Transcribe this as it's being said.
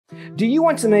Do you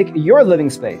want to make your living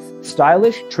space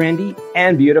stylish, trendy,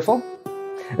 and beautiful?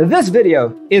 This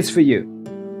video is for you.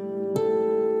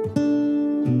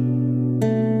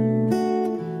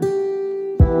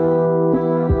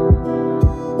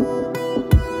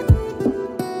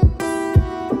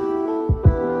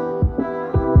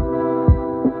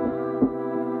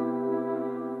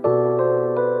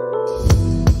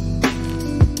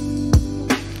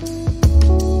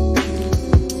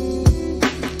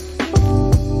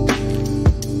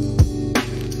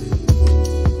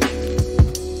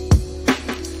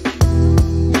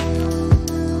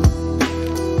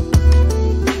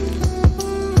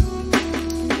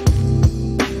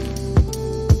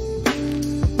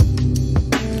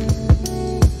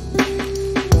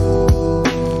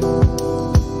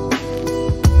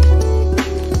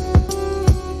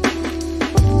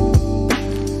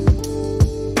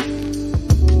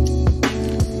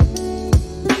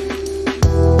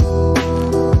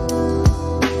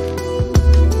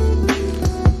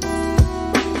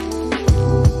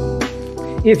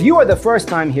 If you are the first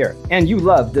time here and you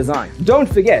love design,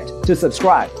 don't forget to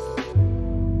subscribe.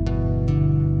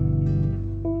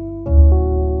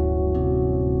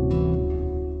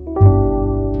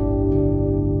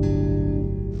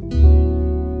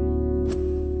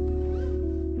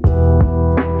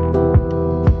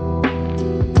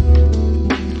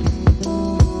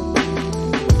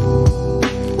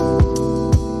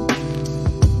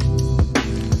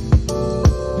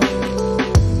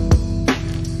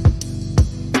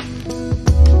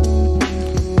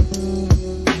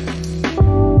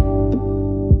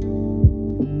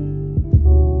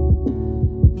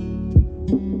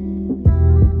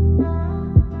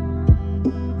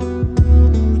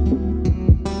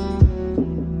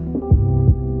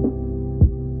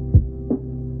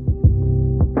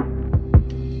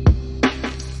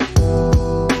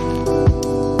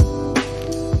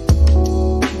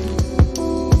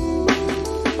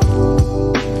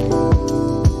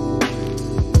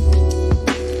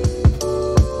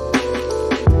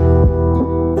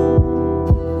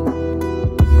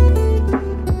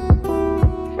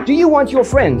 Do you want your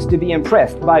friends to be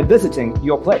impressed by visiting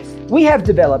your place? We have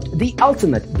developed the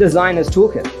ultimate designer's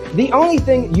toolkit. The only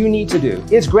thing you need to do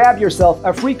is grab yourself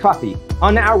a free copy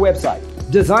on our website,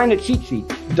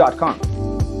 designercheatsheet.com.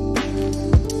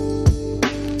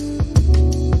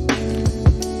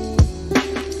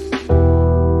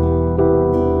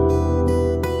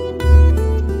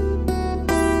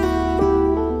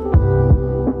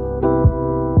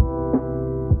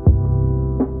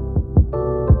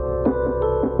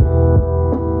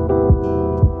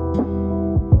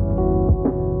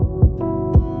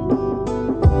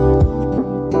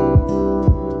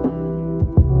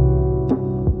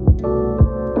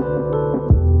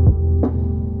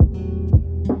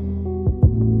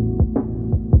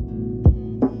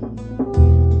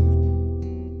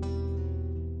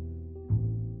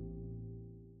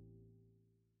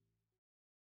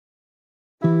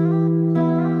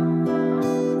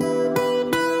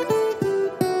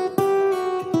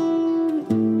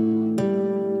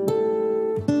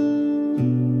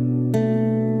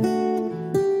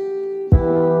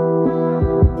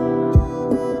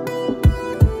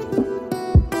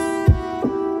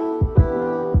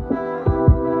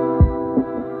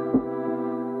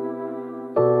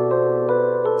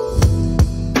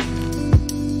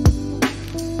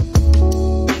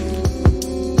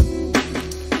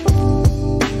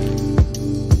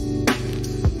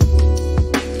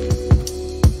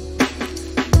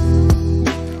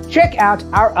 Check out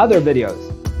our other videos.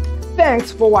 Thanks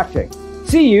for watching.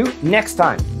 See you next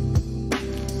time.